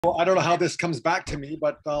Well, I don't know how this comes back to me,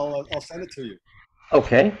 but I'll send it to you.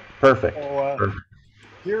 Okay, perfect. So Perfect.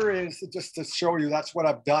 here is just to show you that's what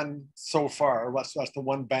I've done so far. That's the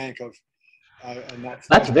one bank of, and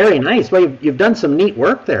That's very nice. Well, you've done some neat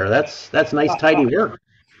work there. That's nice, tidy work.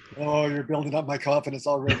 oh, you're building up my confidence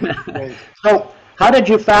already. Great. So, how did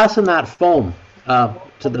you fasten that foam to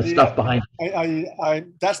Well, the stuff behind?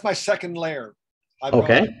 that's my second layer. I've got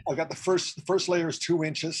Okay, I've got the first layer is 2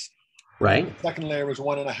 inches, and then right. the second layer was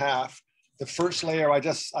 1.5. The first layer I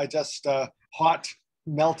just hot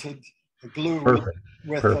melted the glue Perfect.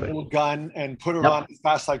 with a Perfect. little gun and put it on Yep. as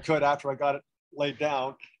fast as I could after I got it laid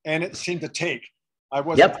down, and it seemed to take. I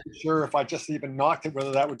wasn't Yep. sure if I just even knocked it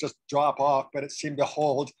whether that would just drop off, but it seemed to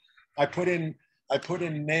hold. I put in I put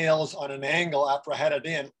in nails on an angle after I had it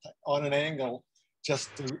in on an angle,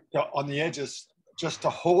 just on the edges, just to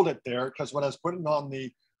hold it there. Because when I was putting on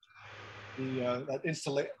the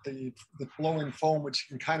blowing foam, which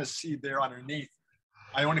you can kind of see there underneath,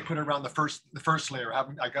 I only put it around the first layer.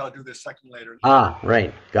 I got to do this second layer. Ah,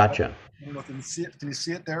 right. I Gotcha. don't know if you can see it. Can you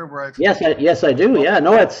see it there? Where I've Yes, I do. well, Yeah.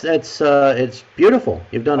 No, it's beautiful.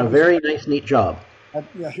 You've done I a was very nice, neat job.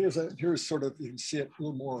 yeah. Here's sort of, you can see it a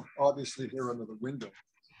little more obviously here under the window.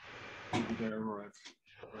 Maybe there where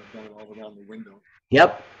I've done it all around the window.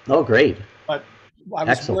 Yep. Oh, great. But I was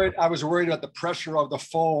Excellent. worried. I was worried that the pressure of the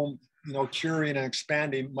foam, curing and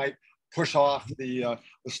expanding, might push off the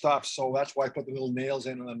stuff. So that's why I put the little nails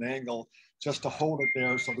in on an angle just to hold it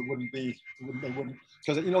there, so there wouldn't be they wouldn't,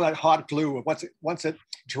 because that hot glue, once it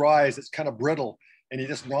dries, it's kind of brittle, and you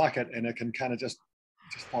just knock it and it can kind of just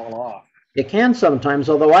fall off. It can sometimes,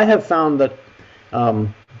 although I have found that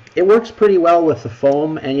um, it works pretty well with the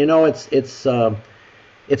foam, and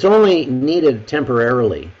it's only needed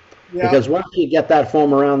temporarily Yeah. because once you get that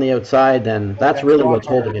foam around the outside, then Oh that's yeah, it's really rock what's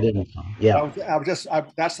hard. holding it in. I Yeah, was, I was just, I,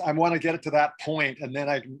 that's, I want to get it to that point, and then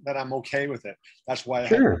I'm okay with it. That's why I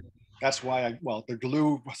had, sure. that's why well, the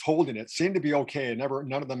glue was holding it. Seemed to be okay.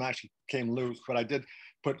 None of them actually came loose, but I did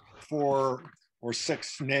put 4 or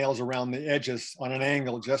 6 nails around the edges on an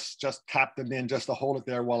angle, just tap them in just to hold it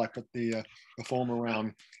there while I put the foam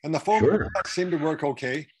around. And the foam Sure. seemed to work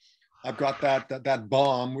okay. I've got that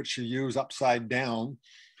bomb which you use upside down,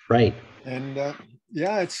 Right. and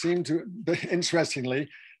yeah, it seemed to. Interestingly,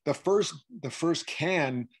 the first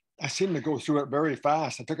can, I seemed to go through it very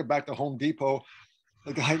fast. I took it back to Home Depot.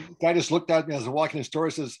 The guy just looked at me as I was walking in the store.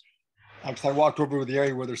 He says, I walked over to the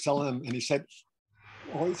area where they're selling them, and he said,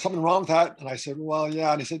 "Oh, something wrong with that?" And I said, "Well,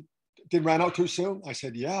 yeah." And he said, "Did it ran out too soon?" I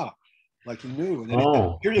said, "Yeah," like he knew. And then he said,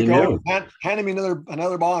 Oh, "Here you he go." knew. Handed me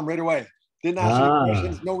another bomb right away. Didn't ask any Ah,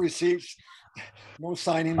 questions, no receipts, no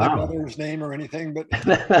signing my wow. brother's name or anything. But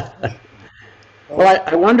Well, so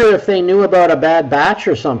I wonder if they knew about a bad batch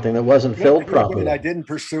or something that wasn't it filled could have been. properly. I didn't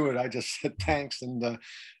pursue it. I just said thanks, and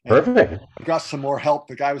Perfect. I got some more help.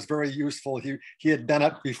 The guy was very useful. He had done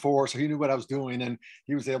it before, so he knew what I was doing, and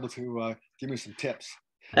he was able to give me some tips.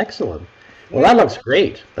 Excellent. Well, that Anyway, looks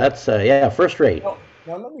great. That's yeah, first rate.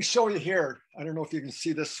 now let me show you here. I don't know if you can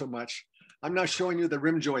see this so much. I'm now showing you the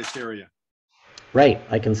rim joist area. Right,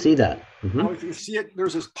 I can see that. Now, if you see it,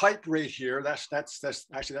 there's this pipe right here. That's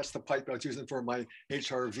the pipe I was using for my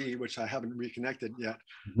HRV, which I haven't reconnected yet.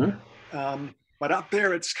 Hmm. But up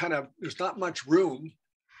there, it's kind of, there's not much room,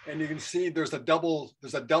 and you can see there's a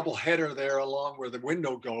double header there along where the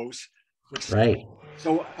window goes, which Right.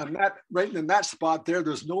 so I'm not right in that spot there.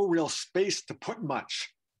 There's no real space to put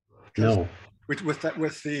much, because No.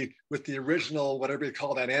 with the original, whatever you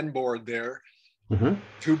call that end board there, Hmm.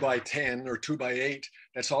 2x10 or 2x8,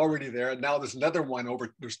 that's already there. And now there's another one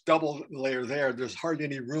over. There's double layer there. There's hardly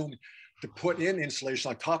any room to put in insulation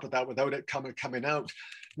on top of that without it coming out.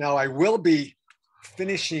 Now I will be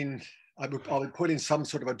finishing. I'll be putting some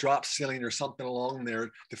sort of a drop ceiling or something along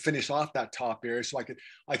there to finish off that top area, so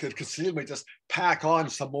I could conceivably just pack on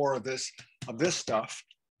some more of this stuff.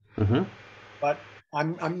 Hmm. But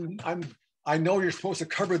I know you're supposed to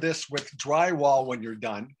cover this with drywall when you're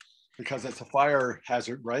done, because it's a fire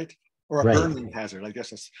hazard, right? Or a Right. burning hazard. I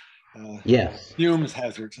guess it's uh, Yes. fumes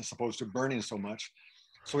hazards as opposed to burning so much.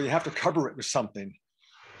 So you have to cover it with something.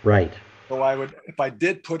 Right. So if I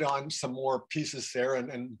did put on some more pieces there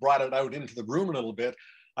and brought it out into the room a little bit,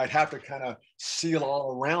 I'd have to kind of seal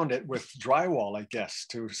all around it with drywall, I guess,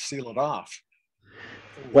 to seal it off.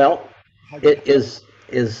 So Well, how, it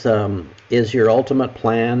is your ultimate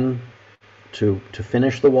plan to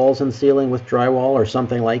finish the walls and ceiling with drywall or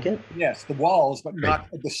something like it? yes, the walls, but Right. not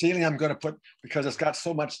the ceiling. I'm going to put, because it's got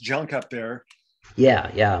so much junk up there.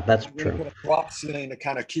 Yeah, yeah, that's I'm going to true. put a drop ceiling to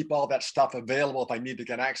kind of keep all that stuff available if I need to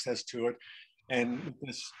get access to it. And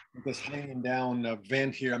with this hanging down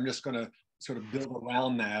vent here, I'm just going to sort of build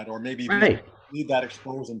around that, or maybe Right. leave that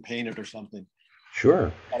exposed and paint it or something.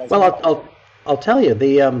 Sure. But I Well, think, I'll tell you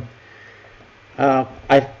the uh,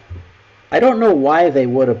 I don't know why they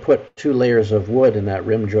would have put two layers of wood in that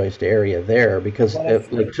rim joist area there because well,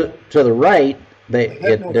 if, like to the right the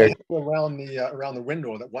head, no, the they're head around the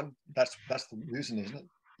window. That one. That's the reason, isn't it?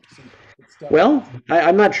 See, it's stuck. well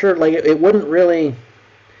I'm not sure like it wouldn't really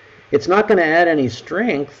it's not going to add any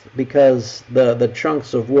strength because the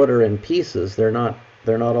chunks of wood are in pieces. They're not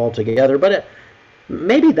all together. But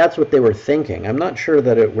maybe that's what they were thinking. I'm not sure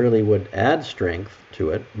that it really would add strength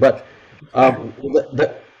to it. But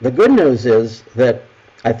the good news is that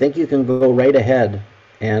I think you can go right ahead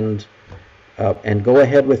and go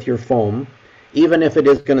ahead with your foam, even if it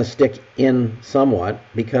is going to stick in somewhat,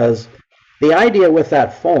 because the idea with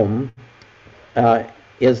that foam uh,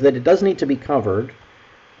 is that it does need to be covered.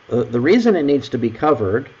 The reason it needs to be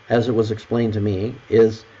covered, as it was explained to me,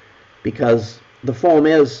 is because the foam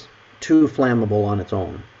is too flammable on its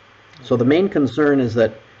own. So the main concern is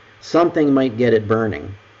that something might get it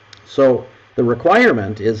burning. So the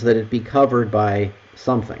requirement is that it be covered by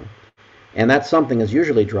something. And that something is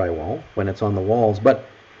usually drywall when it's on the walls. But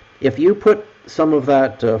if you put some of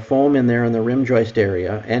that foam in there in the rim joist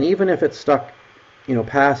area, and even if it's stuck,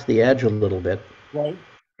 past the edge a little bit, Right.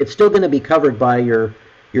 it's still going to be covered by your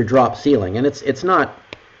drop ceiling. And it's not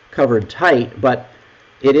covered tight, but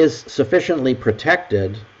it is sufficiently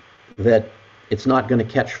protected that it's not going to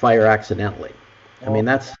catch fire accidentally. I mean,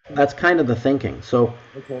 that's kind of the thinking. So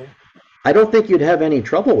Okay. I don't think you'd have any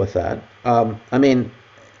trouble with that. I mean,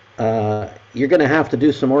 you're going to have to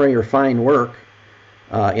do some more of your fine work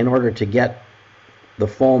in order to get the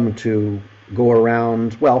foam to go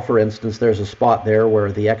around. Well, for instance, there's a spot there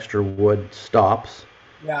where the extra wood stops.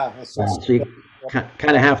 Yeah. So you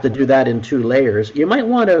kind of have to do that in two layers. You might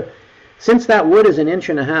want to, since that wood is 1.5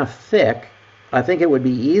 inches thick, I think it would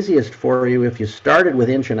be easiest for you if you started with 1.5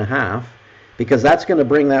 inches, because that's going to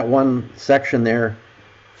bring that one section there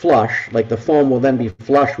flush. Like the foam will then be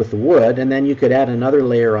flush with the wood, and then you could add another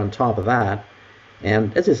layer on top of that.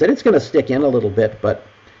 And as I said, it's going to stick in a little bit, but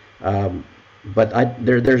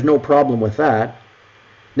there's no problem with that.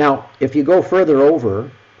 Now, if you go further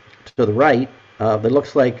over to the right, there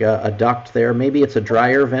looks like a duct there. Maybe it's a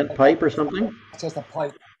dryer vent pipe or something. It's just a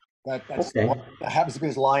pipe Okay. that happens to be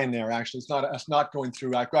his line there. Actually, it's not going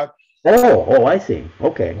through. Oh, I see.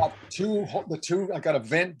 Okay. Got the two. I got a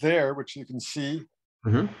vent there, which you can see.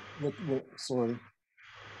 Hmm. Sorry,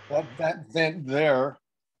 that vent there.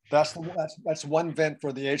 That's one vent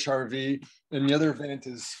for the HRV, and the other vent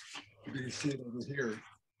is, you can see it over here.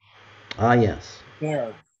 Ah, yes.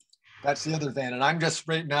 There. That's the other vent. And I'm just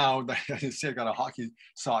right now, I can see I got a hockey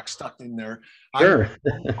sock stuck in there. Sure.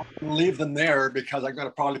 I'm going to leave them there because I'm going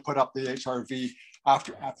to probably put up the HRV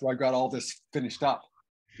after I got all this finished up.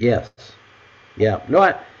 Yes. Yeah. No,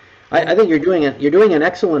 I think you're doing an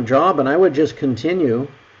excellent job, and I would just continue,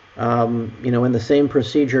 in the same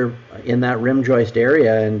procedure in that rim joist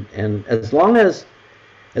area, and as long as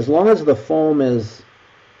the foam is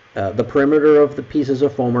the perimeter of the pieces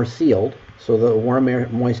of foam are sealed, so the warm air,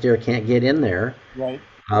 moist air can't get in there. Right.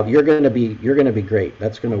 You're going to be great.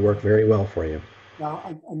 That's going to work very well for you. Now,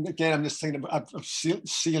 I'm just thinking of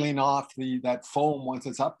sealing off that foam once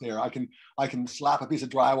it's up there. I can slap a piece of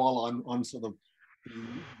drywall on sort of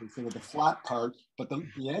the flat part, but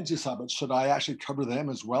the edges of it, should I actually cover them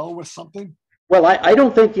as well with something? Well, I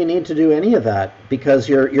don't think you need to do any of that because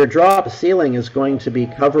your drop ceiling is going to be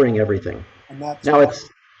covering everything.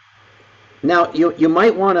 Now you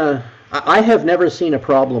might want to. I have never seen a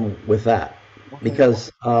problem with that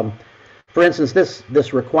because, for instance,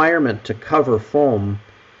 this requirement to cover foam,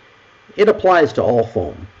 it applies to all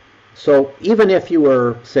foam. So even if you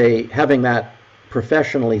were, say, having that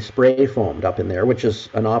professionally spray foamed up in there, which is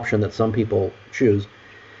an option that some people choose,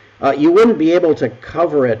 you wouldn't be able to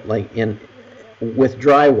cover it with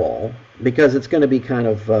drywall because it's going to be kind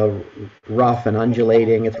of rough and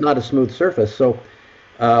undulating. It's not a smooth surface. So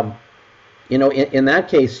in that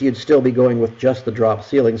case, you'd still be going with just the drop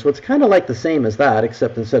ceiling. So it's kind of like the same as that,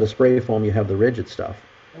 except instead of spray foam, you have the rigid stuff.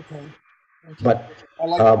 Okay. But I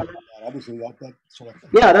like that. Obviously, that sort of thing.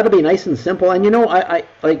 Yeah, that'll be nice and simple. And I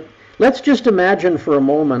like. Let's just imagine for a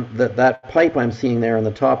moment that pipe I'm seeing there on the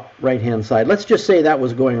top right-hand side. Let's just say that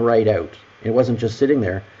was going right out. It wasn't just sitting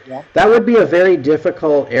there. Yeah. That would be a very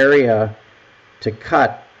difficult area to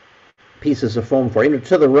cut pieces of foam for.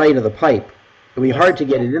 To the right of the pipe, it would be hard to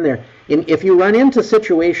get it in there. If you run into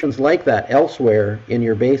situations like that elsewhere in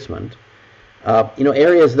your basement,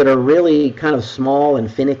 areas that are really kind of small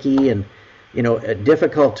and finicky and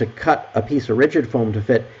difficult to cut a piece of rigid foam to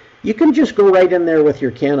fit, You can just go right in there with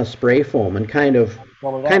your can of spray foam and Fill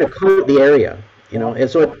it kind up. of coat the area. You Yeah. know, and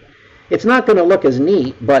so it's not going to look as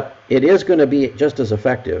neat, but it is going to be just as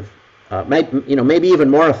effective. Maybe even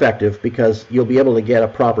more effective because you'll be able to get a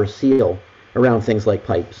proper seal around things like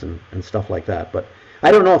pipes and stuff like that. But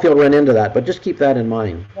I don't know if you'll run into that, but just keep that in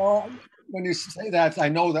mind. Well, when you say that, I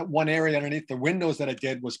know that one area underneath the windows that I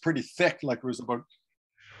did was pretty thick, like it was about,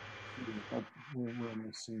 where am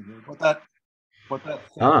I seeing here? But that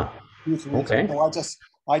thick Ah, piece of reason. okay. So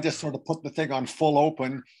I just sort of put the thing on full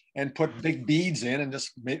open and put big beads in and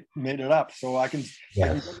just made it up. So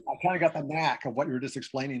Yes. I kind of got the knack of what you were just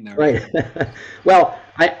explaining there. Right. Well,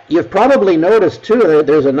 you've probably noticed too that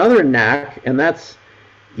there's another knack, and that's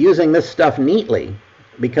using this stuff neatly,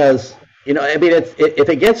 because I mean, if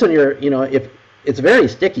it gets in your, if it's very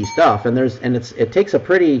sticky stuff, it takes a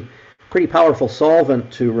pretty powerful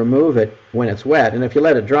solvent to remove it when it's wet, and if you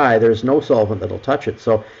let it dry, there's no solvent that'll touch it.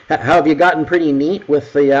 So, have you gotten pretty neat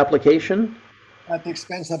with the application? At the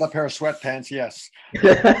expense of a pair of sweatpants, yes.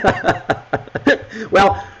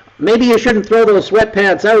 Well, maybe you shouldn't throw those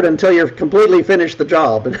sweatpants out until you've completely finished the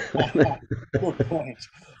job. Good point.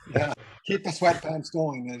 Yeah, keep the sweatpants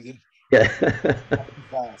going. Yeah.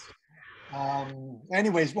 Fast.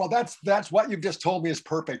 Anyways, well, that's what you've just told me is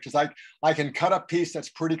perfect because I can cut a piece that's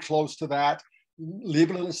pretty close to that,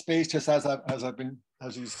 leave a little space just as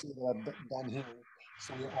you see that I've done here,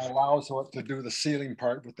 so it allows it to do the sealing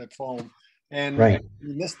part with the foam. And Right.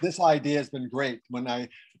 this idea has been great. I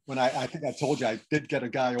think I told you I did get a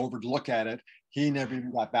guy over to look at it. He never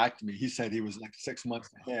even got back to me. He said he was like 6 months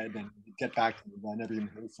ahead and he'd get back to me, but I never even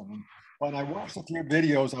heard from him. But I watched a few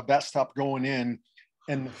videos of that stuff going in,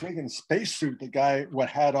 and the friggin' spacesuit the guy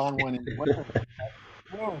had on when he went,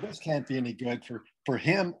 whoa, this can't be any good for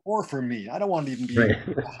him or for me. I don't want to even be in Right.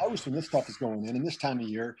 the house when this stuff is going in. And this time of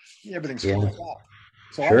year, everything's Yeah. fogged up.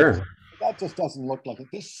 So Sure. that just doesn't look like it.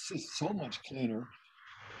 This is so much cleaner.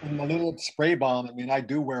 And the little spray bomb. I mean, I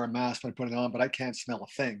do wear a mask when I put it on, but I can't smell a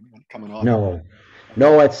thing coming off. No.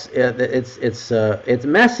 No, it's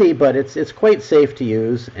messy, but it's quite safe to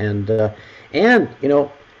use, and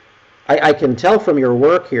I can tell from your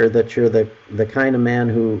work here that you're the kind of man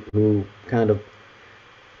who kind of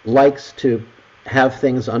likes to have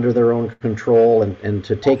things under their own control and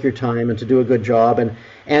to take your time and to do a good job, and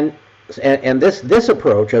and this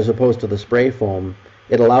approach, as opposed to the spray foam,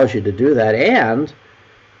 it allows you to do that, and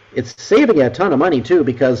it's saving you a ton of money too,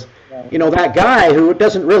 because that guy who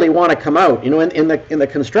doesn't really want to come out, in the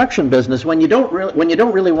construction business, when you don't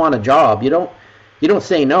really want a job, you don't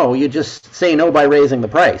say no, you just say no by raising the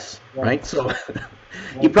price, right? So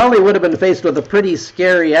you probably would have been faced with a pretty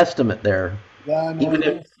scary estimate there. Yeah, no, Even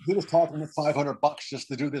if, he was talking with $500 just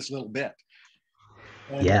to do this little bit,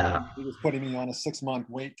 and yeah. he was putting me on a 6 month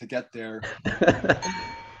wait to get there.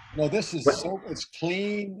 No, this is But it's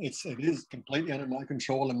clean. It is completely under my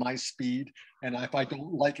control and my speed. And if I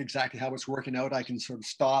don't like exactly how it's working out, I can sort of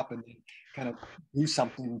stop and kind of do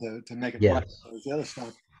something to make it right. yes. There's the other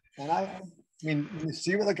stuff. And I mean, when you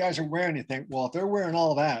see what the guys are wearing, you think, well, if they're wearing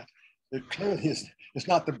all that, it clearly is. It's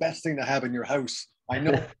not the best thing to have in your house. I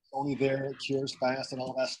know it's only there, it cures fast and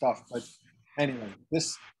all that stuff. But anyway,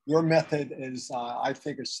 your method is, I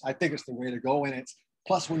think it's the way to go. And it's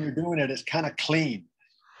plus when you're doing it, it's kind of clean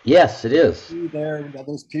Yes, it is. there.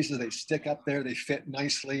 Those pieces, they stick up there, they fit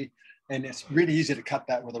nicely, and it's really easy to cut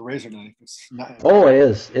that with a razor knife. It's not, Oh, it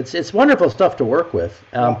is. It's wonderful stuff to work with.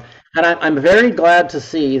 yeah, And I'm very glad to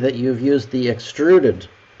see that you've used the extruded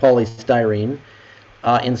polystyrene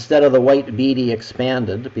instead of the white beady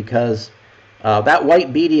expanded, because that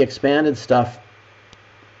white beady expanded stuff,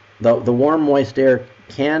 the warm moist air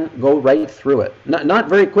can go right through it. Not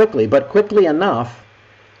very quickly, but quickly enough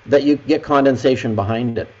that you get condensation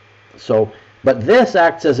behind it. So, but this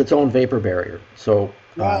acts as its own vapor barrier. So,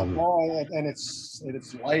 yeah, no, and it's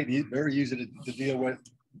light, very easy to deal with.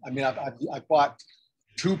 I mean, I bought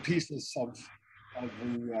two pieces of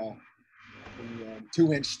the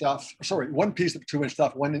 2 inch stuff. Sorry, one piece of 2 inch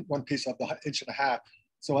stuff, one piece of the inch and a half.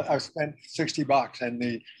 So I spent $60,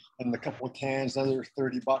 and the couple of cans, another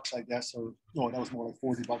 $30, I guess, or no, that was more like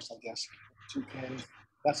 $40, I guess. 2 cans.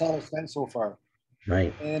 That's all I spent so far.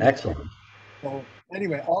 right, And excellent. so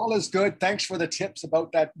anyway, all is good. Thanks for the tips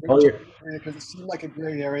about that Oh, you're area because it seemed like a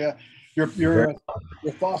gray area. Your very,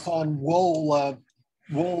 thoughts on wool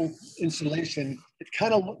insulation? It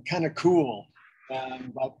kind of looked kind of cool,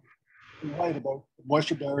 but you're right about the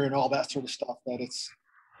moisture barrier and all that sort of stuff. That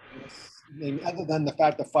I mean, other than the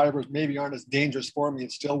fact that fibers maybe aren't as dangerous for me,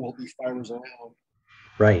 it still will be fibers around.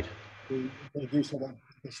 right. They do sort of.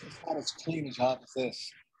 It's not as clean a job as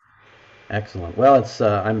this. Excellent. Well,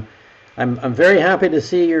 I'm very happy to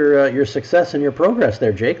see your success and your progress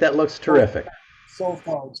there, Jake. That looks terrific. So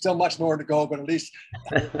far, still much more to go, but at least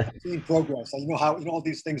I'm seeing progress. You know how all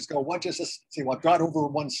these things go. Once just see, well, I've got over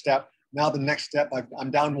one step. Now the next step,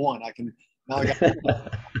 I'm down one. I can now I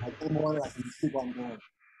got more. I can see where I'm going.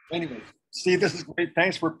 Anyway, Steve, this is great.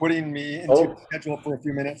 Thanks for putting me into your Oh, schedule for a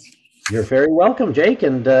few minutes. you're very welcome, Jake,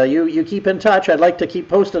 and you keep in touch. I'd like to keep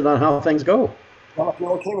posted on how things go. Well, if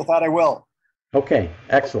you're okay with that, I will. Okay,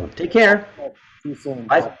 excellent. Take care. See you soon.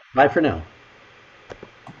 Bye. Bye for now.